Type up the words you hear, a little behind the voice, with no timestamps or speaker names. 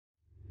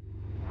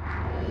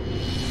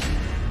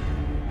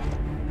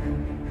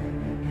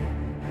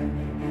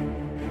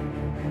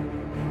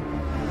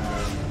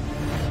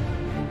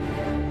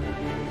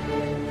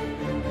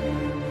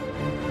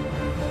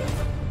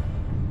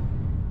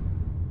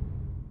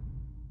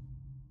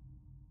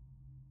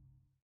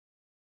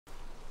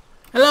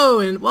Hello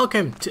and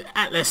welcome to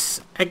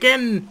Atlas.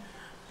 Again,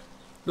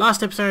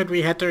 last episode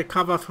we had to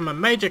recover from a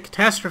major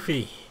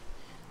catastrophe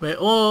where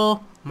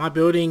all my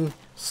buildings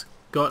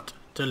got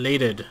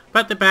deleted.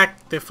 But they're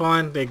back, they're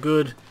fine, they're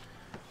good.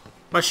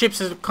 My ships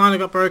have kind of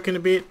got broken a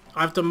bit.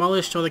 I've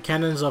demolished all the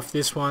cannons off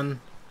this one.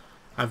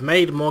 I've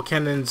made more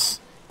cannons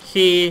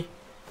here.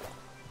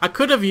 I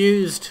could have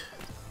used,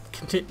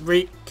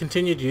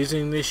 continued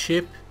using this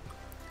ship,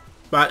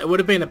 but it would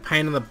have been a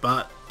pain in the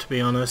butt, to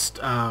be honest.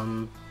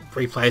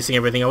 Replacing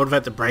everything. I would have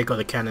had to break all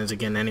the cannons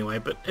again anyway,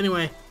 but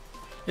anyway,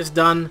 it's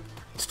done.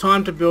 It's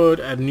time to build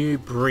a new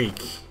brig.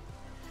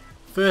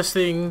 First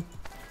thing,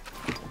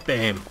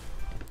 bam,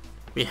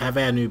 we have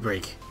our new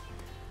brig.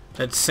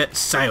 Let's set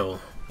sail.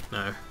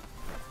 No,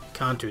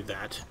 can't do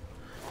that.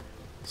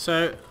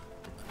 So,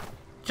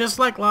 just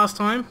like last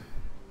time,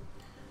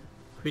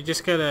 we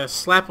just gotta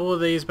slap all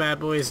these bad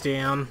boys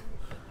down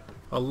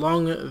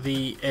along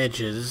the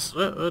edges.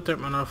 Don't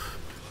run off.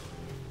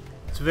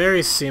 It's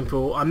very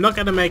simple. I'm not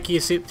going to make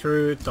you sit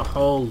through the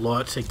whole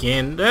lot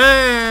again.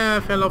 Ah, I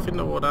fell off in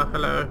the water.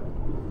 Hello.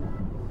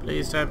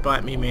 Please don't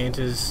bite me,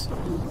 mantas.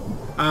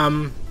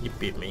 You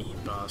bit me, you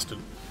bastard.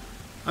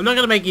 I'm not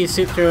going to make you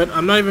sit through it.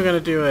 I'm not even going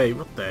to do a...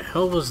 What the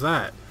hell was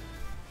that?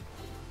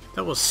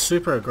 That was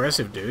super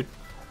aggressive, dude.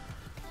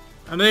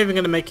 I'm not even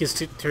going to make you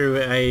sit through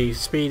a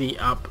speedy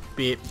up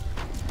bit,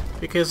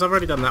 because I've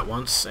already done that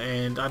once,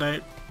 and I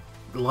don't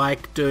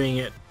like doing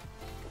it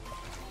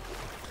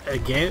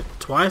again,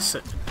 twice,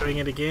 doing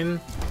it again.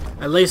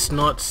 At least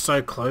not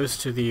so close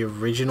to the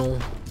original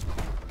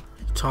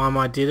time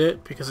I did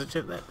it, because it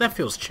just, that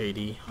feels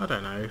cheaty. I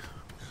don't know.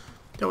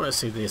 Don't want to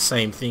see the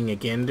same thing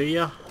again, do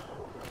ya?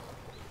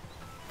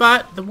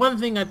 But the one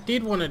thing I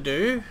did want to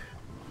do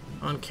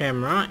on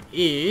camera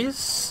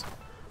is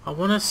I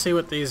want to see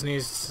what these new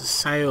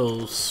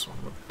sails,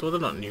 well, they're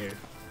not new,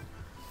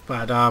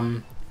 but I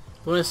want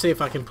to see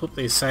if I can put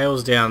these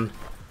sails down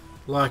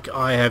like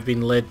I have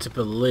been led to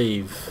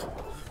believe.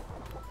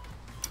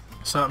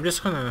 So I'm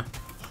just gonna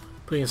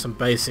put in some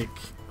basic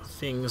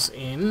things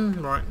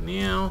in right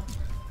now.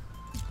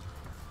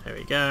 There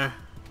we go.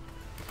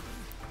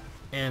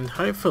 And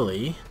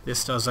hopefully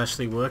this does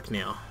actually work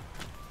now.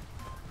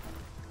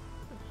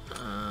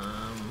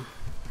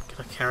 Can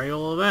I carry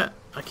all of that?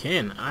 I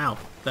can. Ow.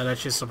 That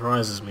actually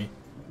surprises me.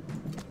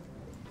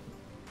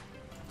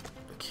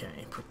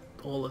 Okay, put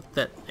all of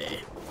that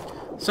there.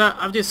 So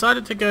I've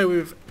decided to go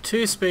with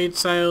 2 speed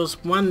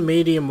sails, 1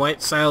 medium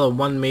weight sail and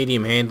 1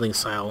 medium handling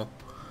sail,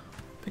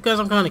 because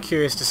I'm kind of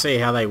curious to see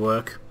how they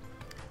work.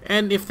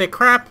 And if they're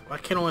crap, I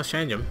can always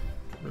change them.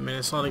 I mean,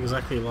 it's not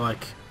exactly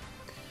like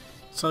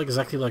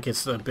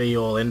it's the be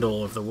all end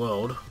all of the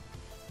world.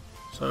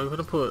 So we're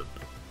gonna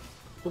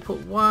we'll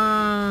put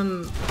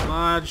 1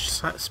 large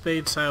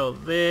speed sail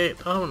there.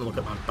 I don't want to look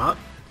at my butt.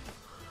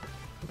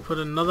 We'll put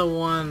another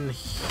one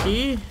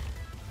here.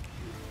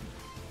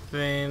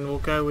 Then we'll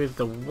go with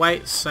the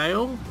weight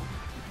sail.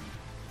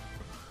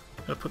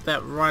 I'll put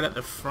that right at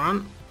the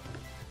front.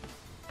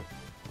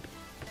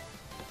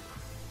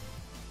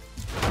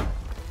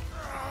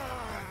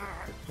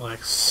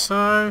 Like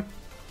so.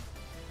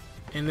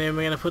 And then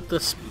we're going to put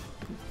this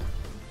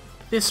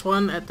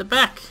one at the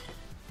back.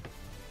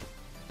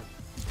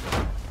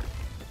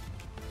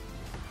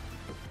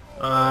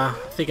 I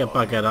think I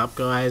buggered up,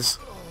 guys.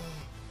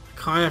 I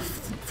kind of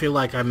feel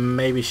like I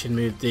maybe should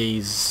move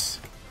these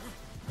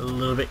a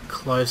little bit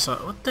closer.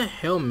 What the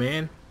hell,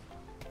 man?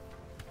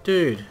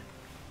 Dude.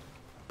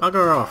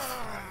 Bugger off.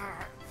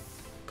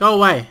 Go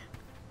away.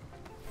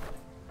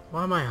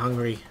 Why am I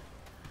hungry?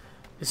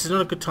 This is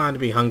not a good time to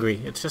be hungry.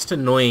 It's just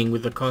annoying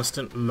with the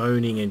constant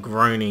moaning and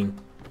groaning.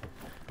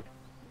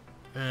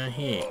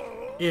 Here.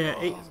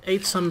 Yeah,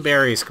 eat some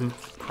berries,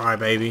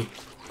 crybaby.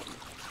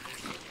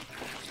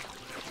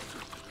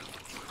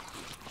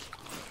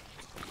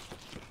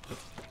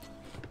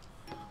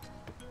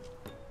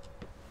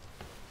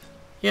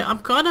 Yeah, I'm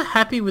kind of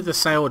happy with the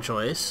sail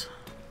choice.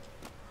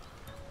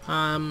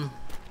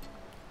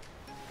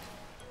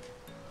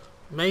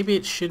 Maybe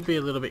it should be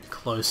a little bit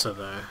closer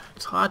though.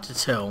 It's hard to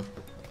tell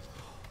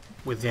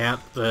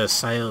without the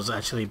sails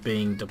actually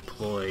being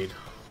deployed.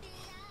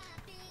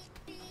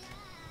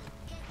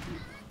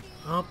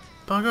 Oh,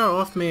 bugger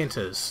off,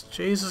 mantas.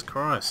 Jesus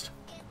Christ.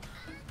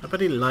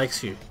 Nobody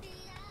likes you.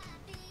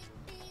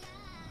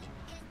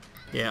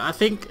 Yeah, I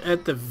think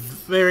at the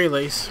very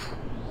least...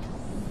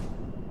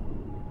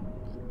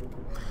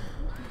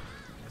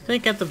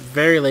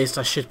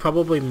 I should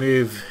probably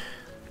move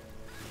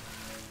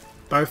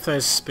both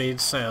those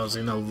speed sails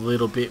in a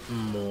little bit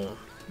more.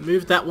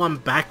 Move that one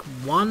back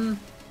 1,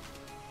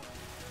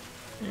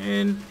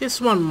 and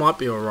this one might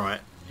be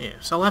alright. Yeah,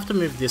 so I'll have to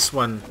move this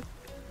one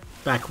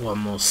back 1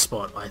 more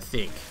spot, I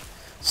think.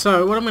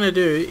 So what I'm going to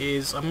do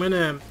is I'm going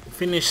to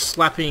finish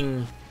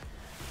slapping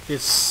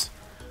this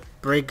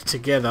brig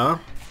together,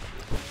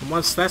 and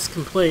once that's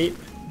complete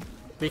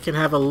we can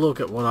have a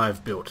look at what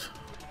I've built.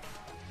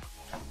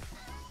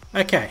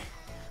 Okay,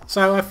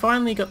 so I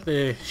finally got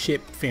the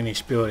ship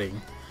finished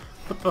building,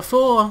 but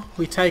before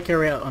we take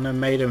her out on a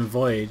maiden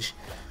voyage,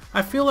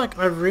 I feel like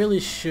I really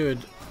should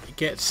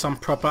get some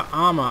proper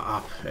armor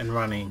up and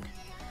running,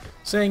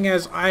 seeing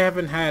as I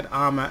haven't had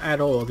armor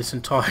at all this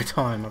entire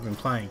time I've been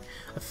playing.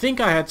 I think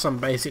I had some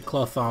basic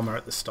cloth armor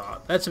at the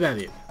start, that's about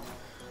it.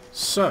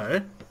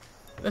 So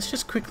let's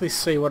just quickly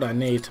see what I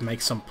need to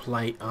make some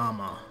plate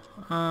armor.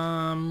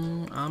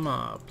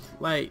 Armor,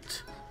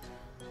 plate,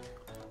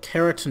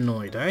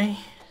 keratinoid, eh?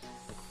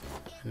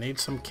 I need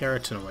some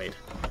keratinoid.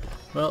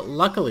 Well,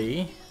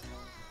 luckily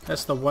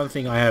that's the one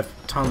thing I have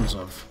tons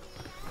of,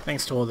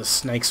 thanks to all the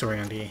snakes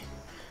around here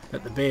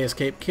that the bears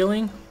keep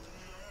killing.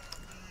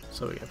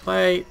 So we get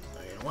plate,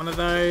 one of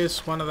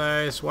those, one of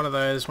those, one of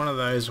those, one of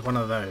those, one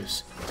of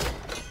those.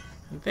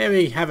 And there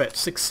we have it,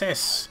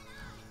 success!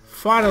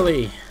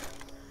 Finally!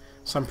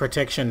 Some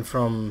protection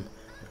from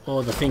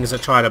all the things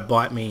that try to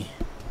bite me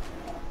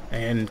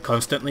and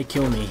constantly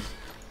kill me.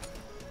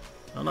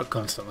 Well, not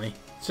constantly,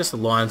 it's just the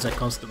lions that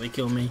constantly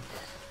kill me.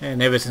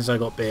 And ever since I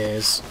got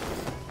bears,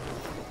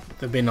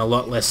 they've been a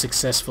lot less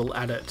successful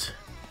at it.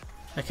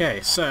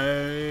 Okay,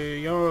 so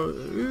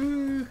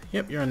you're...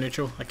 yep, you're on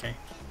neutral, okay.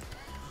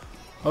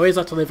 I always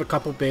like to leave a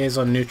couple bears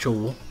on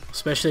neutral,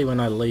 especially when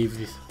I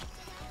leave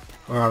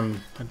or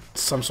I'm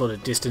some sort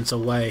of distance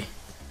away,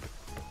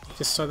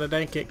 just so they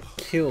don't get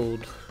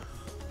killed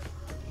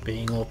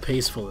being all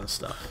peaceful and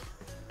stuff.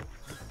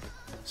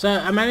 So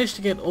I managed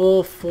to get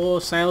all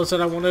 4 sails that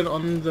I wanted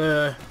on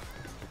the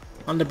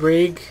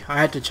brig. I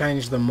had to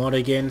change the mod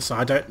again, so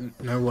I don't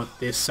know what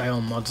this sail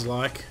mod's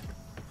like.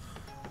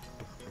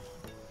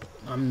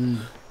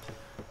 I'm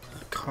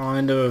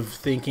kind of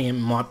thinking it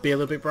might be a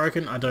little bit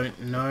broken, I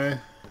don't know.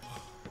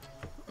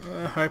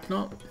 I hope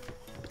not.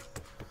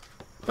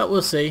 But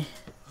we'll see.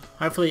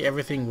 Hopefully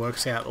everything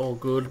works out all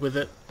good with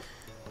it.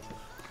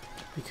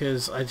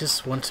 Because I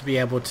just want to be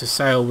able to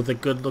sail with a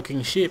good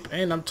looking ship,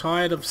 and I'm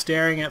tired of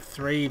staring at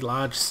 3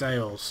 large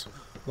sails.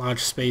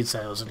 Large speed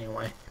sails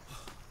anyway.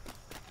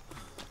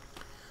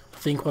 I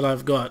think what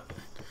I've got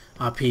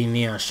up here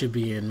now should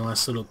be a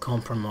nice little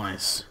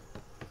compromise.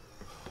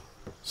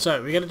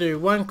 So we gotta do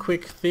one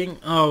quick thing.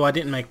 Oh, I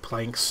didn't make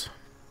planks.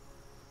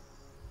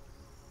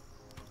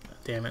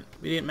 Damn it,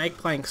 we didn't make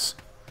planks.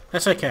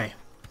 That's okay.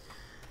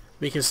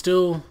 We can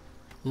still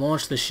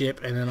launch the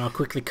ship and then I'll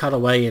quickly cut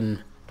away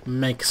and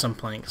make some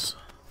planks.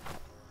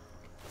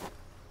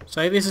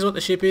 So this is what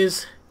the ship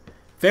is.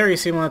 Very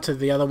similar to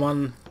the other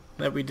one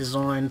that we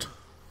designed.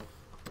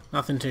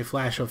 Nothing too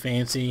flash or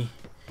fancy.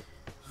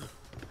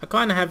 I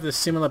kind of have the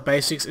similar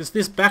basics. It's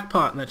this back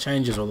part that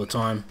changes all the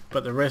time,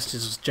 but the rest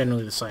is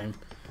generally the same.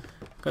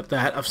 Got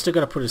that. I've still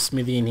got to put a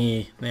smithy in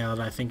here now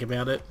that I think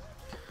about it.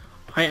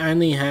 I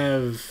only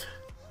have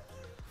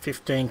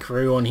 15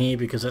 crew on here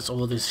because that's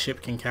all this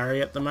ship can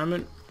carry at the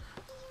moment.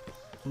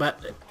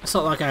 But it's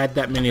not like I had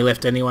that many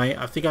left anyway.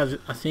 I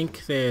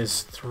think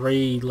there's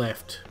 3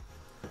 left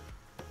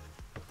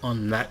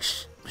on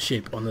that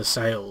ship on the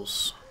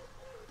sails.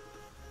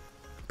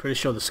 Pretty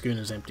sure the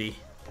schooner's empty.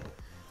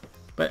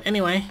 But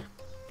anyway,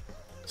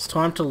 it's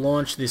time to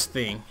launch this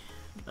thing.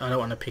 I don't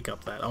want to pick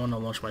up that. I want to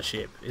launch my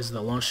ship. Is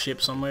the launch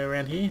ship somewhere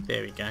around here?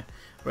 There we go.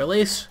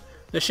 Release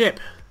the ship.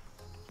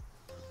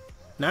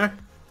 No?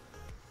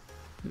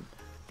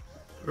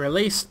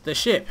 Release the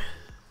ship.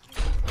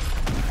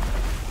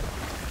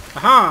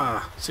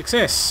 Aha!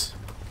 Success!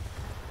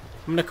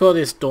 I'm going to call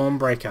this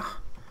Dawnbreaker.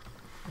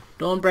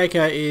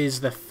 Dawnbreaker is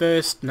the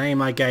first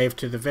name I gave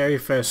to the very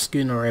first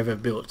schooner I ever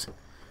built.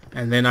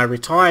 And then I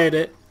retired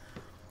it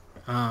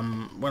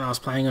when I was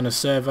playing on a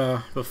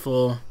server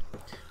before,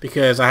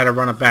 because I had a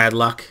run of bad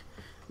luck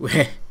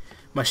where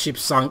my ship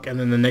sunk and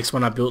then the next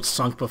one I built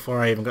sunk before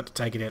I even got to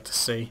take it out to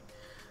sea.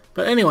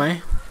 But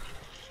anyway,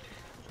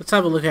 let's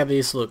have a look how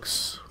this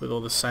looks with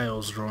all the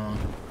sails drawn.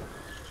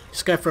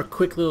 Just go for a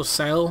quick little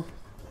sail.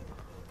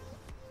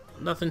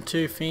 Nothing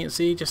too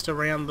fancy, just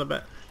around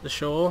the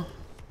shore.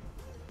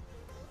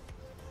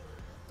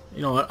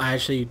 You know what, I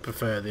actually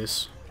prefer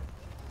this.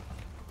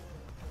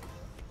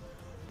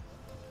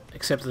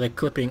 Except that they're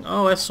clipping.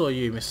 Oh, I saw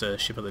you, Mr.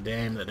 Ship of the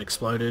Dam, that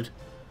exploded.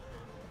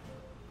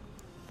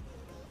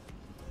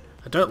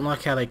 I don't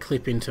like how they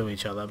clip into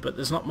each other, but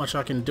there's not much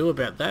I can do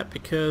about that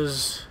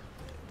because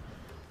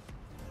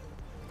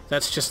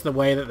that's just the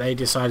way that they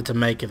decided to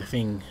make it a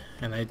thing.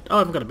 And I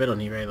haven't got a bed on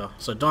here either,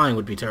 so dying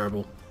would be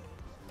terrible.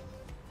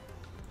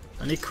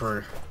 I need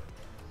crew.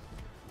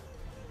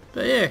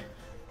 But yeah,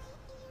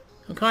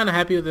 I'm kind of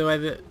happy with the way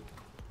that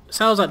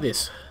sails like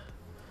this.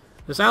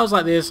 The sails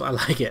like this, I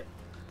like it.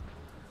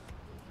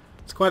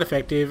 It's quite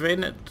effective,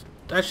 and it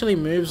actually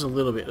moves a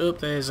little bit. Oop,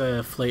 there's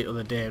a fleet of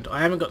the damned.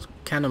 I haven't got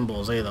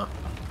cannonballs either.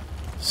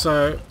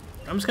 So,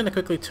 I'm just going to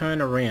quickly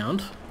turn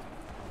around.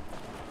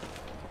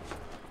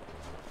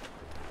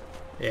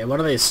 Yeah,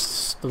 one of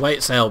these, the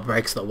weight sail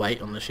breaks the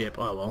weight on the ship.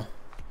 Oh well,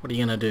 what are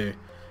you going to do?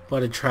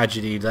 What a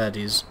tragedy that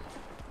is.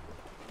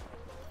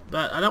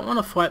 But I don't want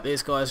to fight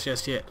these guys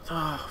just yet.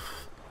 Oh,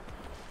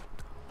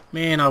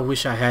 man, I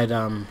wish I had,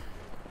 I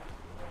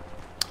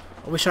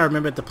wish I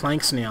remembered the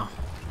planks now.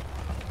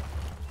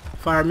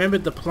 If I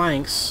remembered the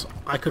planks,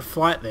 I could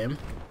fight them,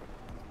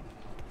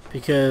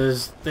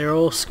 because they're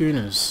all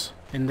schooners.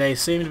 and they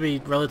seem to be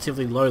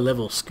relatively low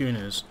level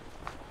schooners.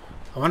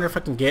 I wonder if I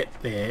can get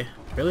there.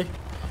 Really?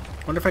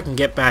 I wonder if I can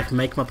get back,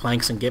 make my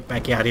planks, and get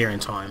back out here in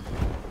time.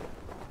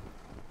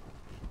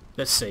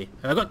 Let's see.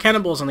 And I've got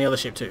cannonballs on the other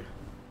ship too.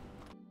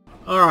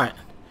 Alright.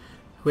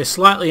 We're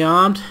slightly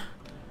armed.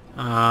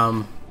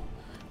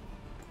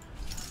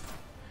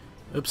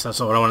 Oops, that's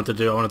not what I wanted to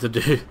do. I wanted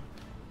to do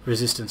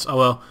resistance. Oh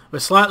well. We're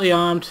slightly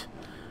armed.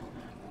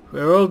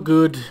 We're all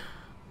good.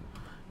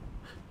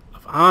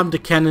 I've armed the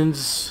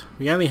cannons.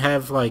 We only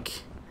have like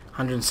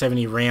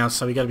 170 rounds,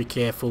 so we got to be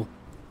careful.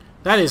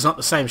 That is not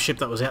the same ship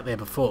that was out there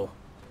before.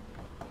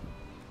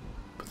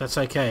 But that's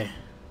okay.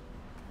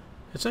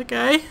 It's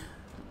okay.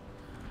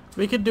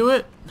 We could do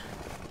it.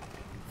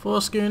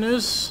 4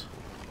 schooners.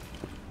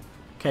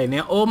 Okay,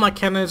 now all my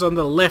cannons on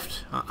the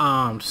left are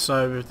armed,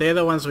 so they're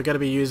the ones we're going to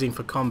be using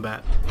for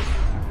combat.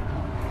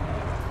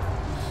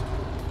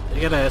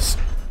 We're going to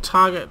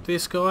target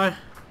this guy.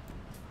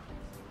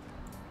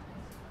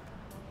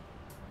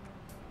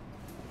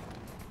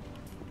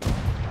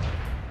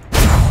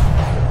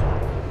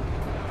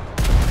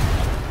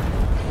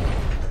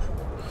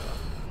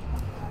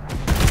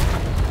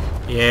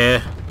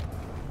 Yeah.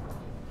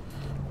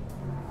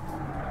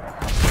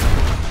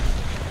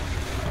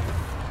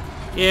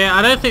 Yeah,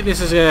 I don't think this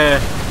is I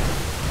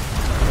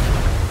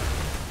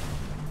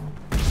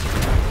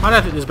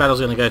don't think this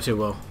battle's gonna go too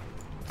well.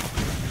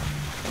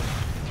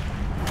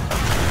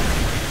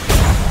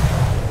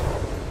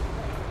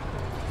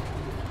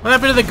 What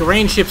happened to the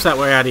green ships that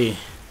were out here?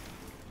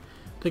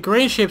 The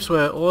green ships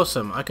were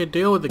awesome. I could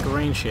deal with the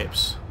green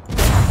ships.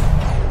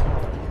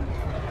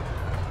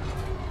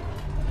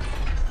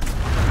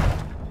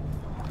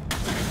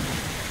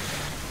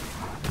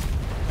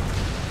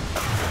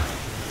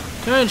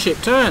 Turn, ship,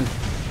 turn!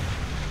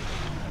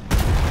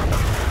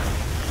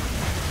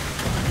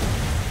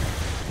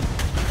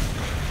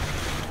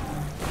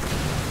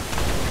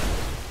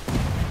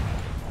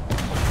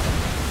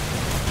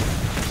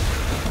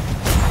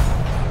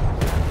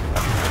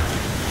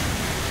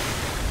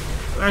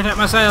 Rotate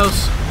my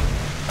sails!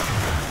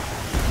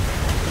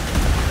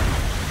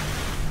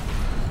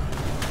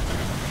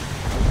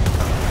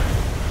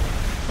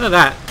 Look at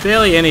that,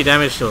 barely any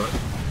damage to it.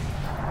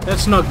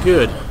 That's not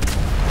good.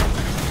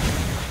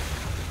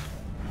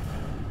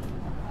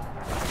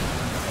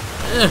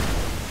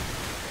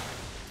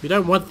 We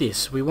don't want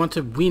this. We want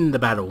to win the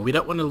battle. We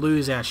don't want to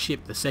lose our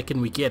ship the second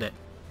we get it.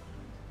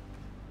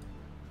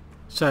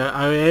 So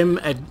I am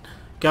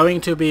going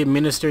to be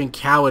administering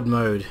coward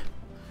mode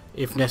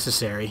if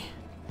necessary.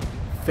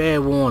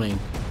 Fair warning.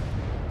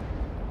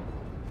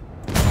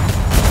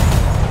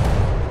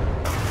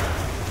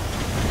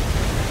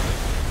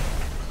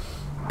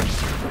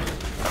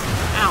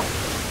 Ow!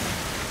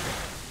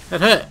 That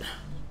hurt.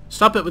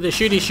 Stop it with the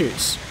shooty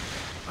shoots.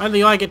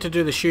 Only I get to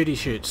do the shooty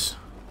shoots.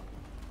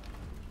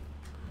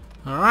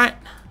 Alright.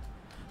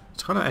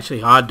 It's kind of actually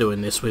hard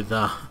doing this with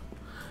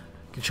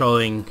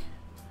controlling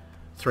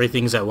 3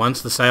 things at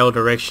once. The sail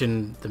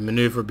direction, the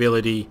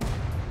maneuverability,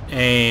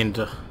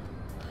 and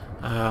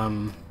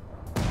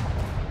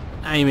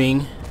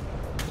aiming.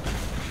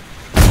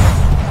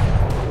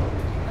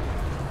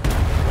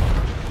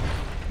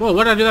 Whoa,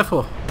 what did I do that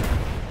for?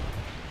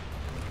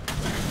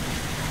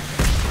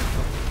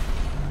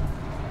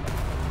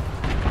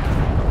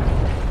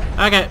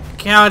 Okay,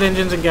 coward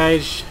engines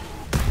engaged.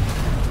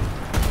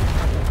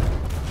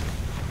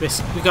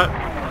 We got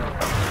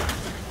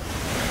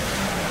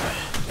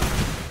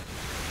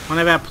one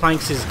of our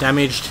planks is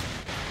damaged,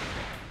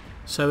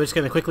 so we're just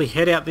going to quickly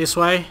head out this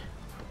way,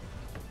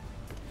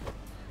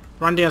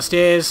 run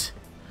downstairs,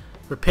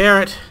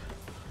 repair it,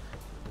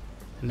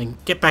 and then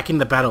get back in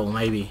the battle,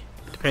 maybe,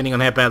 depending on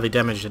how badly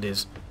damaged it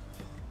is.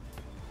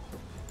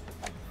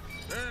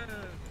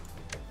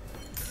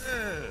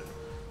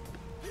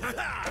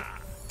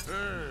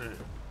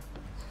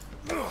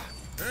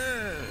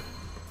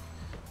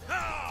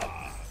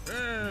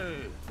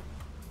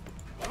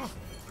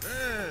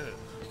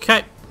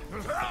 Okay.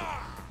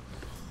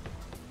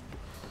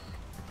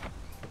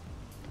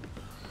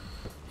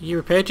 You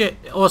repaired it?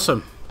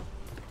 Awesome.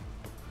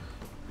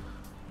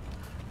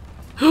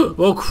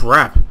 Oh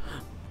crap.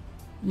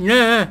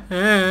 Yeah,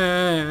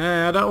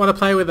 I don't want to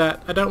play with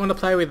that. I don't want to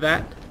play with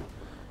that.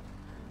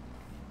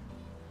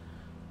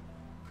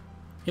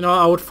 You know,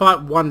 I would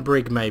fight one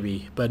brig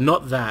maybe, but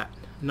not that.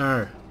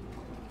 No.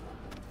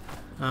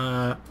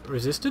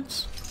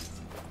 Resistance?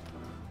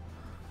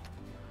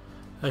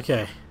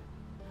 Okay.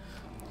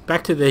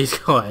 Back to these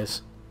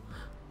guys.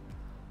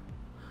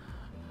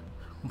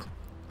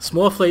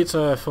 Small fleets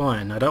are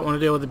fine. I don't want to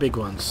deal with the big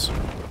ones.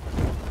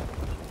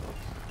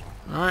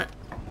 Alright.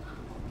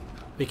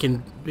 We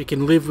can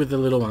live with the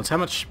little ones. How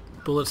much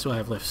bullets do I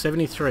have left?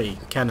 73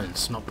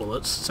 cannons, not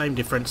bullets. Same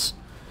difference.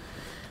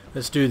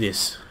 Let's do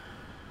this.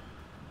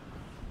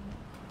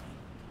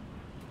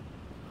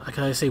 I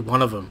can only see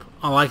one of them.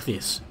 I like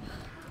this.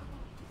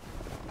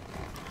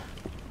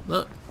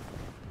 Look.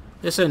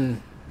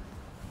 Listen.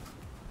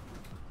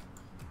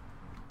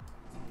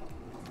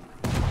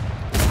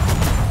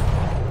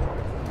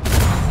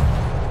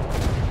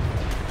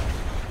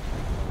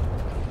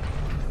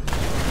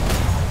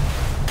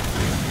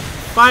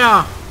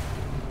 Fire!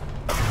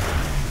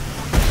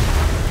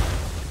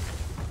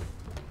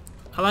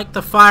 I like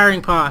the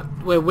firing part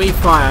where we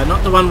fire,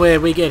 not the one where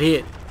we get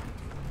hit.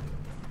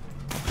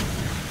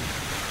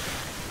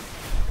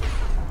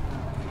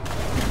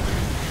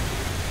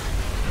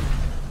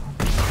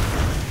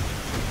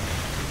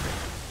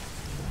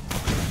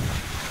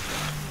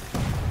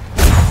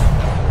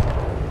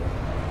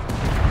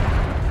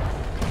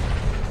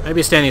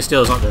 Maybe standing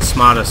still is not the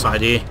smartest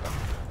idea.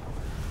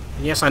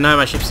 And yes, I know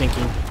my ship's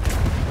sinking.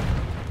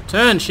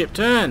 Turn, ship,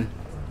 turn!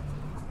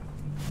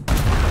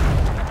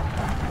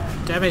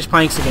 Damaged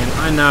planks again.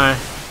 I know.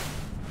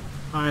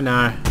 I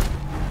know.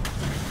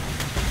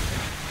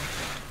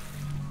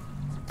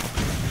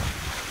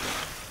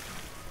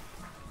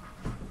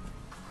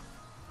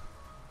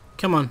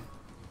 Come on.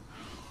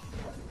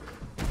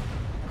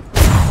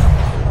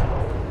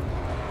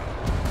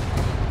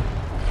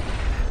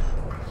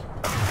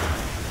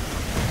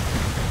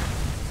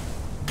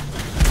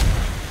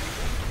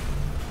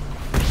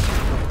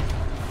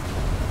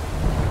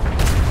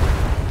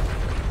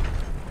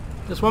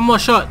 Just one more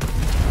shot.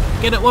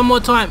 Get it one more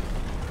time.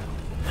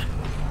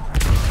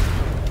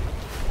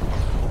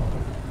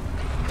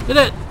 Did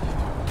it?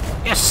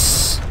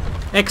 Yes!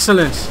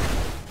 Excellent.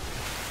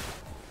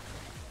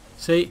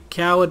 See,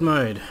 coward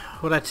mode.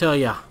 What'd I tell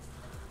ya?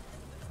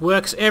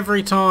 Works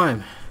every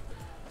time.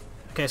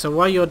 Okay, so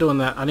while you're doing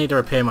that, I need to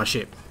repair my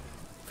ship.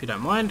 If you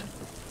don't mind.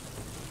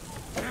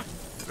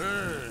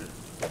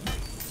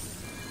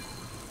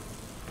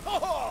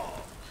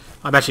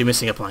 I'm actually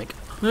missing a plank.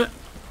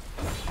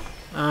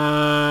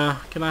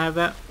 Can I have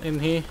that in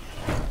here?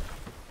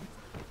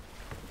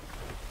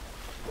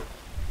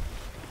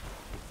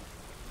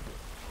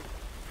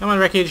 Come on,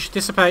 wreckage,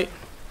 dissipate.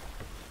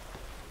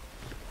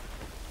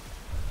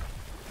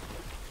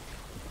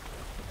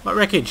 What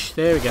wreckage?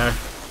 There we go.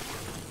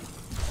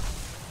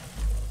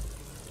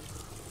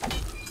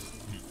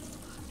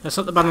 That's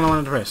not the button I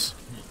wanted to press.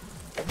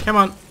 Come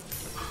on.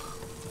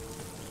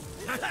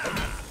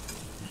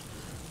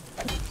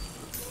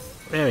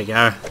 There we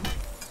go.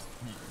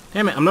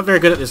 Damn it, I'm not very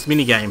good at this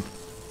mini game.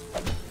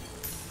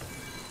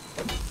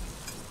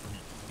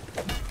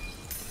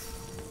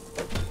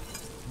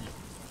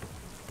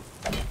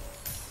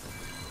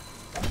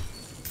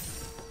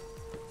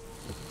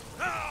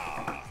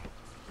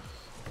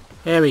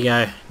 There we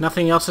go.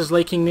 Nothing else is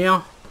leaking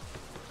now.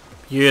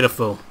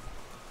 Beautiful.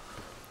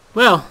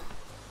 Well,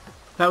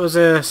 that was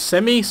a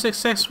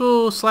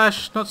semi-successful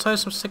slash not so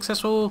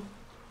successful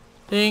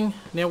thing.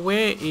 Now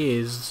where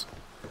is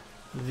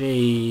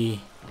the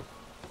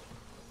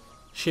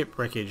ship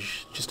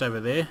wreckage? Just over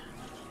there.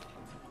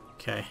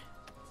 Okay.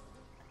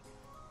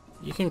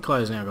 You can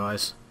close now,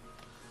 guys.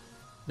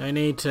 No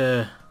need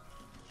to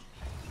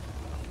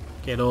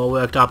get all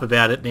worked up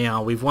about it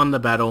now. We've won the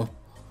battle.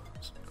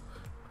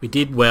 We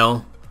did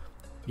well.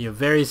 You're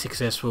very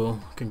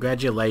successful.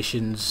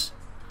 Congratulations.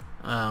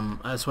 I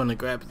just want to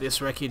grab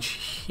this wreckage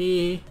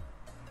here.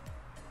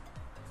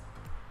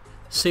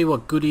 See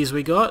what goodies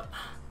we got.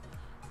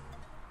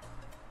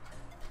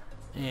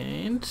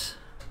 And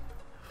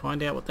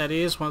find out what that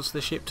is once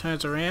the ship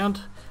turns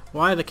around.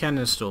 Why are the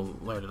cannons still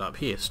loaded up?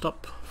 Here,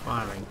 stop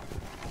firing.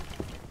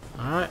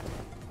 Alright.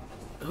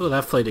 Oh,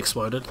 that fleet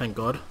exploded, thank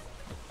God.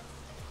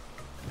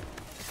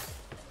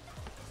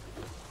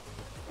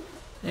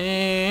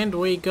 And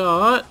we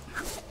got...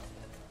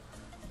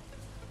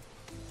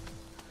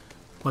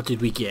 What did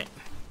we get?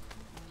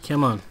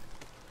 Come on.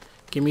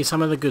 Give me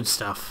some of the good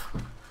stuff.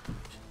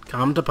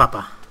 Come to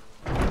Papa.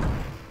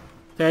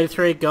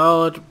 33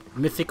 gold,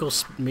 mythical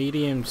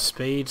medium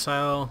speed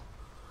sail.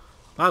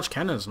 Large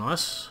cannon's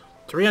nice.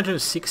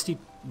 360...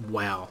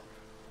 Wow.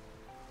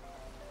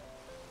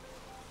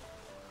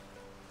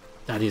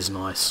 That is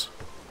nice.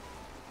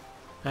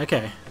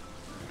 Okay.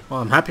 Well,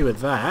 I'm happy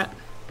with that.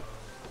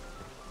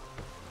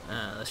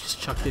 Let's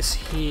just chuck this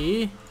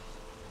here.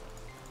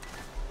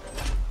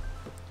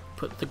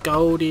 Put the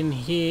gold in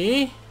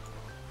here.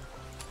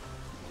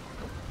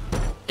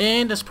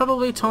 And it's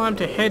probably time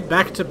to head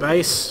back to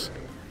base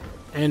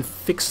and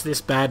fix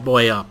this bad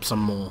boy up some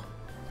more.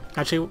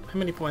 Actually, how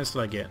many points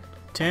did I get?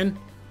 10?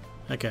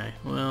 Okay,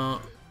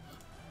 well...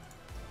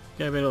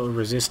 Get a bit of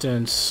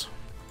resistance.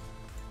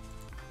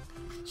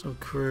 Some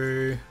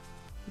crew.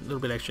 A little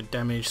bit extra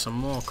damage, some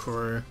more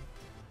crew.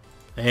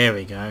 There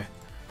we go.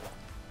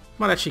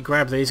 Might actually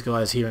grab these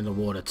guys here in the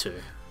water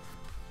too.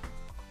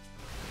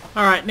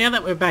 Alright, now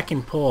that we're back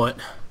in port,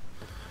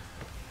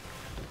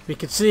 we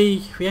can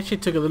see we actually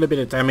took a little bit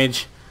of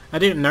damage. I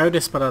didn't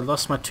notice, but I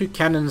lost my 2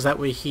 cannons that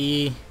were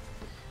here.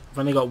 I've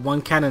only got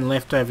 1 cannon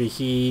left over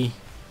here.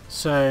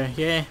 So,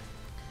 yeah.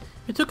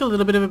 We took a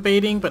little bit of a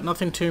beating, but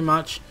nothing too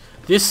much.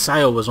 This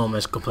sail was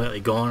almost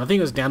completely gone. I think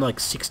it was down to like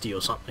 60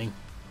 or something.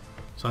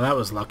 So that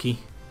was lucky.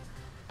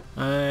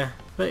 But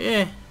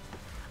yeah.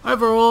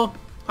 Overall,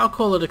 I'll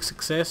call it a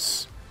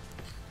success.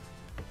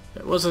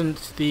 It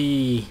wasn't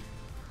the...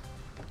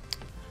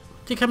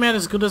 Didn't come out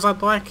as good as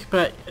I'd like,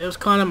 but it was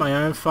kind of my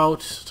own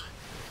fault.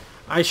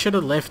 I should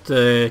have left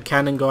the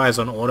cannon guys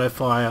on auto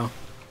fire.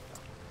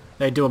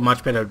 They do a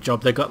much better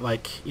job. They got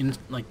like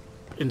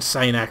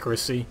insane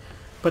accuracy,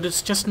 but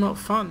it's just not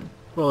fun.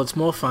 Well, it's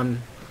more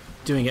fun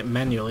doing it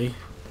manually.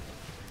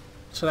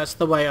 So that's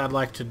the way I'd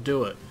like to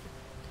do it.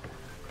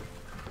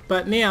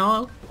 But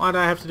now, what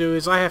I have to do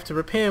is I have to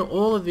repair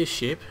all of this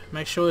ship,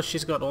 make sure that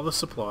she's got all the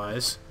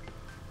supplies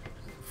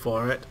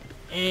for it,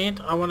 and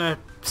I want to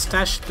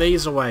stash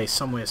these away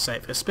somewhere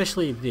safe,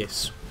 especially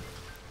this.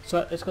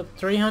 So it's got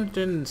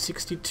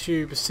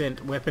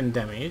 362% weapon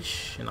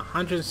damage and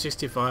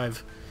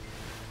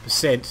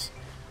 165%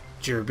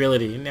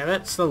 durability. Now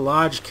that's the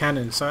large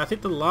cannon, so I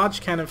think the large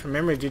cannon from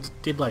memory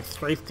did like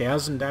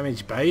 3000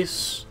 damage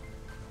base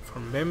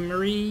from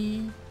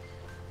memory.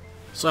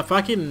 So if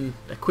I can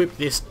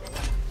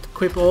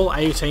equip all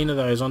 18 of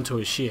those onto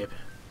a ship,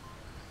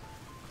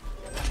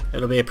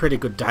 it'll be a pretty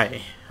good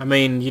day. I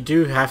mean, you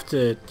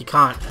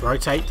can't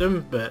rotate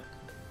them, but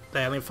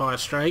they only fire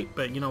straight,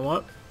 but you know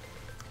what?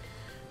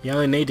 You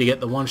only need to get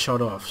the one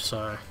shot off,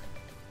 so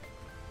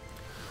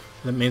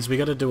that means we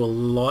got to do a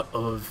lot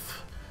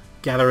of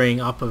gathering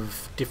up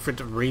of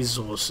different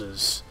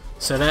resources.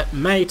 So that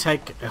may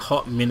take a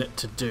hot minute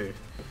to do.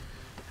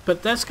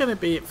 But that's going to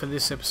be it for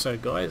this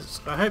episode,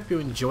 guys. I hope you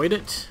enjoyed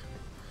it.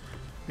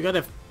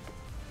 I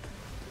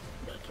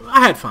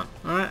had fun.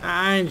 Alright,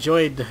 I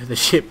enjoyed the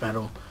ship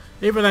battle.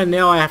 Even though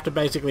now I have to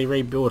basically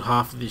rebuild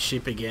half of this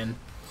ship again,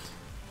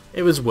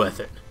 it was worth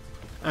it.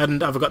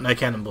 And I've got no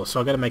cannonballs, so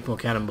I've got to make more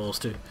cannonballs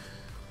too.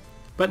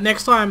 But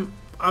next time,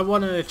 I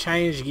want to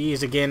change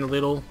gears again a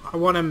little. I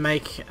want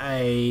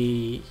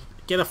to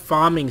get a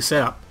farming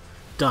setup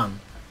done,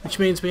 which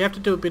means we have to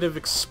do a bit of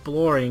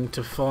exploring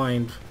to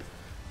find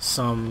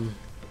some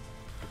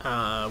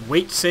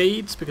wheat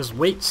seeds, because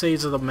wheat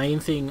seeds are the main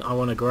thing I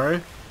want to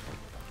grow,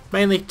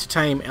 mainly to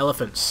tame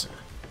elephants.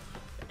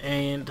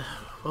 And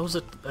what was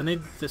it? I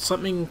need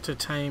something to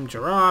tame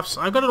giraffes.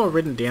 I've got it all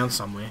written down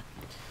somewhere,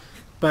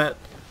 but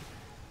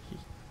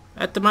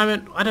at the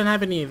moment I don't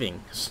have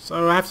anything,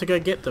 so I have to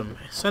go get them.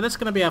 So that's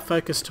going to be our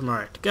focus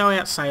tomorrow, to go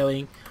out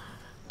sailing,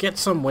 get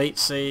some wheat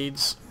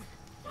seeds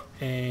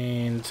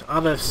and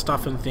other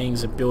stuff and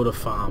things, and build a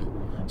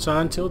farm. So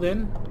until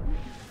then,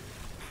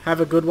 have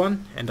a good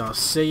one, and I'll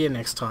see you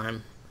next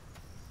time.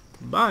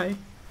 Bye.